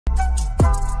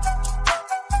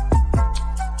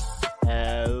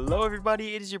Hello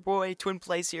everybody, it is your boy Twin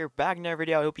Plays here, back in another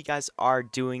video. I hope you guys are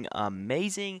doing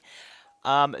amazing.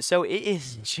 So it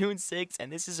is June 6th,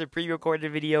 and this is a pre-recorded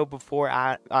video before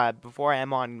I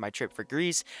am on my trip for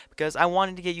Greece, because I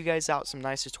wanted to get you guys out some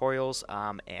nice tutorials,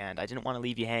 and I didn't want to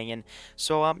leave you hanging.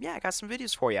 So yeah, I got some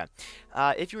videos for you.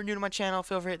 If you are new to my channel,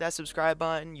 feel free to hit that subscribe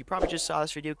button. You probably just saw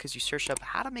this video because you searched up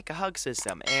how to make a hug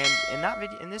system, and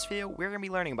in this video, we're gonna be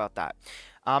learning about that.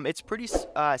 It's pretty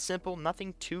simple,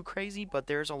 nothing too crazy, but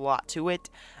there's a lot to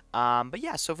it. But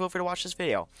yeah, so feel free to watch this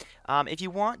video. If you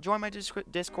want, join my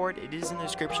Discord. It is in the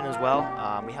description as well.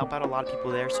 We help out a lot of people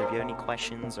there, so if you have any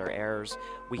questions or errors,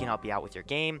 we can help you out with your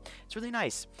game. It's really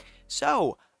nice.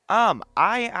 So,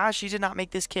 I actually did not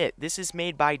make this kit. This is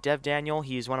made by Dev Daniel.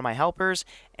 He is one of my helpers,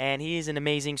 and he is an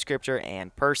amazing scripter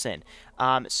and person.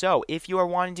 So if you are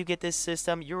wanting to get this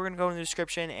system, you're going to go in the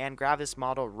description and grab this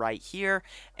model right here,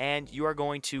 and you are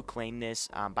going to claim this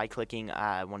by clicking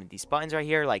one of these buttons right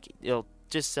here. Like, it'll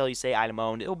just tell you, say item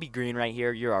owned. It'll be green right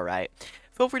here. You're all right.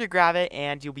 Feel free to grab it,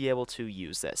 and you'll be able to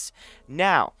use this.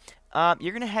 Now,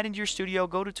 you're going to head into your studio,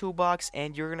 go to Toolbox,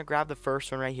 and you're going to grab the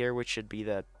first one right here, which should be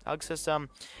the hug system,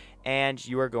 and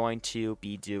you are going to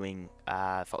be doing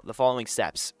the following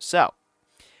steps. So,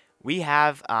 we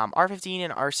have R15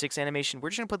 and R6 animation. We're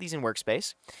just going to put these in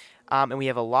workspace, and we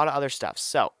have a lot of other stuff.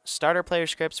 So, starter player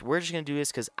scripts, we're just going to do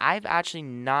this because I've actually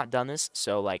not done this,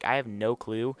 so like I have no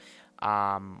clue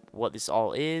what this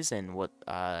all is and what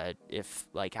how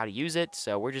to use it.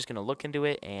 So, we're just going to look into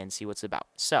it and see what's about.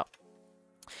 So,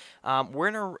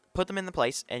 we're going to put them in the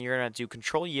place, and you're going to do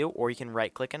Control U, or you can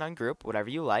right click and ungroup, whatever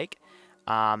you like.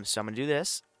 So I'm going to do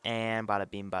this, and bada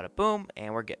beam, bada boom,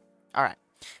 and we're good. Alright,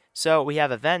 so we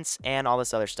have events and all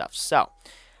this other stuff. So,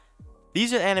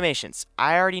 these are animations.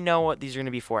 I already know what these are going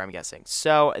to be for, I'm guessing.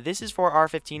 So, this is for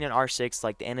R15 and R6,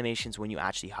 like the animations when you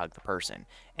actually hug the person.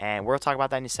 And we'll talk about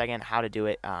that in a second, how to do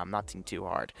it, nothing too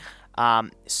hard.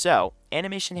 So,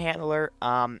 animation handler,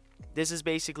 this is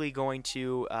basically going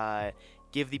to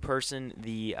give the person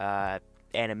the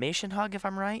animation hug, if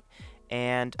I'm right.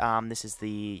 And this is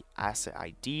the asset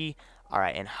ID.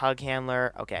 Alright, and hug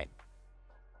handler. Okay.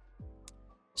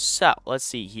 So, let's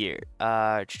see here.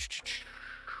 I'm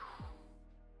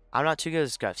not too good at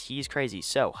this stuff. He's crazy.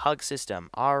 So, hug system.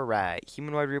 Alright.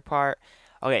 Humanoid root part.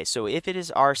 Okay, so if it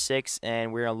is R6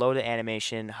 and we're going to load the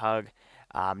animation hug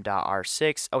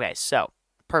 .R6. Okay, so,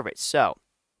 perfect. So,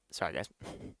 sorry guys.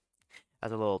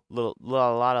 That's a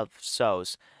lot of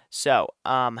so's. So,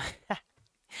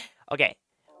 okay.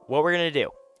 What we're going to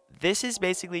do, this is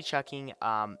basically checking,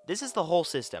 this is the whole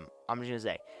system, I'm just going to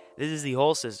say. This is the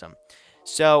whole system.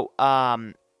 So,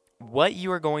 what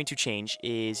you are going to change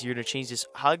is you're going to change this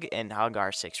hug and hug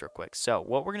R6 real quick. So,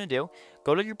 what we're going to do,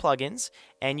 go to your plugins,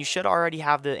 and you should already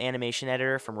have the animation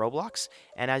editor from Roblox.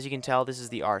 And as you can tell, this is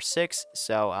the R6.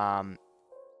 So,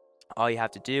 all you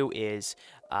have to do is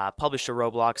publish to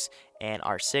Roblox and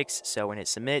R6. So, when it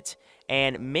submit,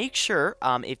 and make sure,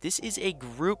 if this is a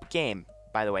group game,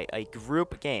 by the way, a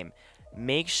group game,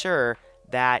 make sure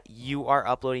that you are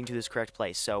uploading to this correct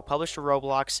place. So publish to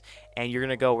Roblox, and you're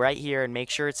gonna go right here and make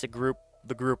sure it's the group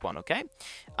one, okay?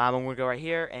 And we're gonna go right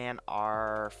here and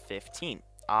R15.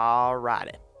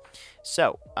 Alright.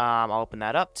 So I'll open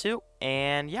that up too,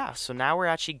 and yeah, so now we're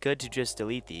actually good to just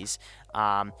delete these.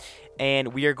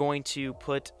 And we are going to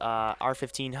put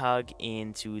R15 hug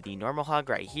into the normal hug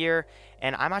right here,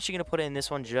 and I'm actually going to put it in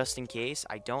this one just in case.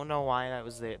 I don't know why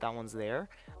that one's there.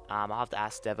 I'll have to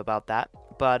ask Dev about that.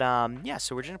 But yeah,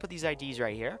 so we're just going to put these IDs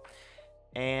right here,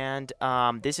 and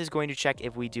this is going to check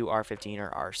if we do R15 or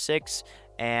R6,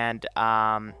 and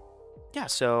yeah,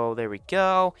 so there we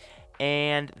go.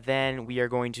 And then we are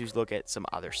going to look at some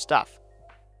other stuff.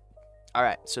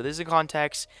 Alright, so this is a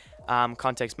context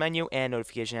menu and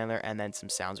notification handler, and then some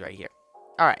sounds right here.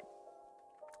 Alright,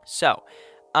 so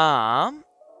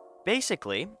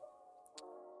basically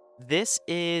this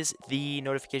is the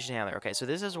notification handler. Okay, so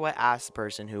this is what asks the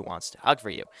person who wants to hug for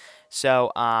you.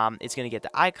 So it's going to get the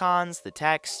icons, the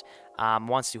text,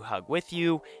 wants to hug with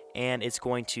you, and it's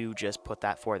going to just put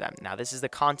that for them. Now, this is the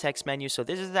context menu. So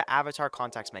this is the avatar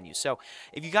context menu. So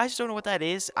if you guys don't know what that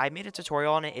is, I made a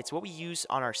tutorial on it. It's what we use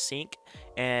on our sync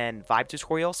and vibe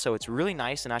tutorial. So it's really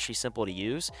nice and actually simple to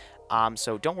use.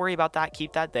 So don't worry about that.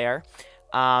 Keep that there.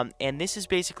 And this is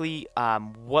basically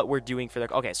what we're doing for the...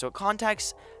 Okay, so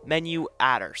context menu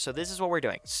adder. So this is what we're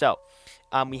doing. So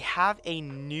we have a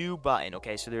new button.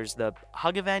 Okay, so there's the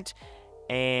hug event,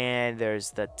 and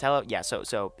there's the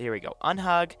so here we go.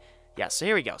 Unhug. Yeah, so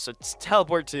here we go. So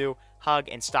teleport to hug,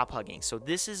 and stop hugging. So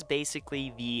this is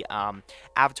basically the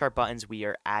avatar buttons we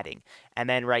are adding. And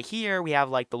then right here we have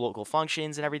like the local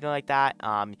functions and everything like that.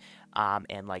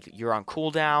 And like you're on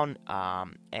cooldown,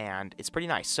 and it's pretty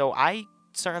nice. So I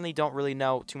certainly don't really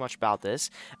know too much about this.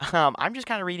 I'm just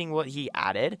kind of reading what he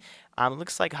added. It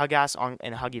looks like hug ask on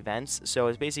and hug events. So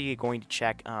it's basically going to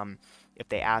check if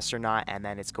they asked or not, and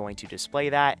then it's going to display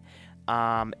that.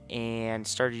 And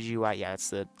started UI, yeah, it's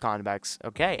the convex.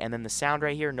 Okay, and then the sound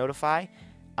right here, notify.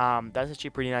 That's actually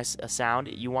a pretty nice sound.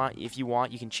 If you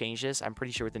want, you can change this. I'm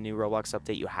pretty sure with the new Roblox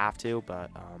update you have to, but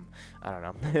I don't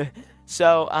know.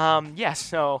 So yeah,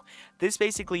 so this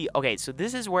basically, okay, so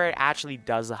this is where it actually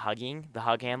does the hugging, the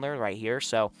hug handler right here.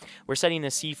 So we're setting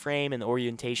the C frame and the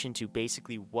orientation to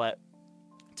basically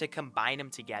to combine them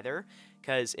together,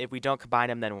 because if we don't combine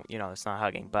them, then it's not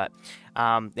hugging. But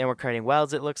then we're creating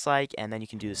welds, it looks like, and then you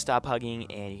can do the stop hugging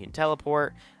and you can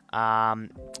teleport. Yeah,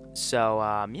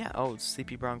 oh,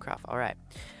 sleepy brown craft. All right,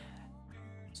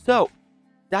 so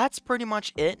that's pretty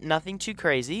much it. Nothing too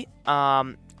crazy.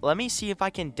 Let me see if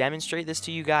I can demonstrate this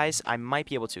to you guys. I might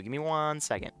be able to. Give me 1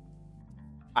 second.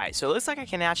 Alright, so it looks like I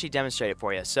can actually demonstrate it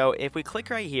for you. So if we click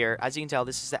right here, as you can tell,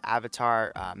 this is the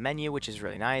avatar menu, which is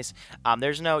really nice.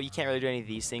 You can't really do any of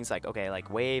these things like, okay, like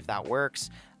wave, that works.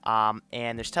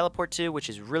 And there's teleport to, which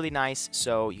is really nice.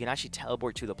 So you can actually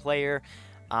teleport to the player.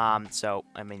 Yeah,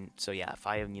 if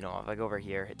I go over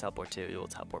here, hit teleport to, it will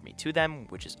teleport me to them,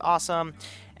 which is awesome.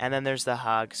 And then there's the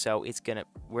hug. So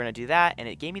we're gonna do that, and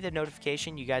it gave me the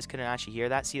notification. You guys couldn't actually hear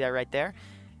that. See that right there?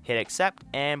 Hit accept,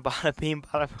 and bada bing,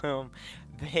 bada boom.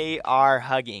 They are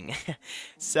hugging.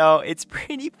 So it's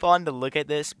pretty fun to look at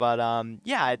this, but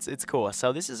yeah, it's cool.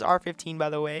 So this is R15, by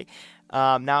the way.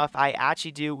 Now if I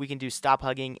actually we can do stop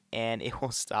hugging, and it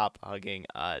will stop hugging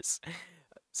us.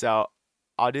 So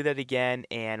I'll do that again,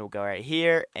 and we'll go right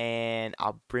here, and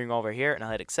I'll bring over here, and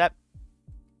I'll hit accept,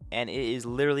 and it is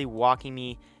literally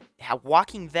walking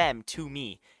them to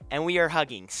me, and we are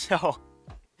hugging. So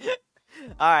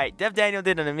alright, Dev Daniel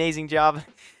did an amazing job.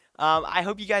 I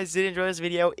hope you guys did enjoy this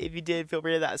video. If you did, feel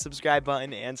free to hit that subscribe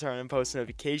button and turn on post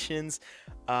notifications.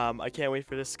 I can't wait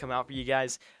for this to come out for you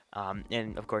guys.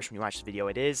 And of course, when you watch the video,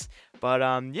 it is. But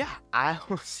yeah, I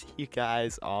will see you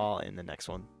guys all in the next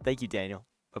one. Thank you, Daniel.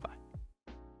 Bye-bye.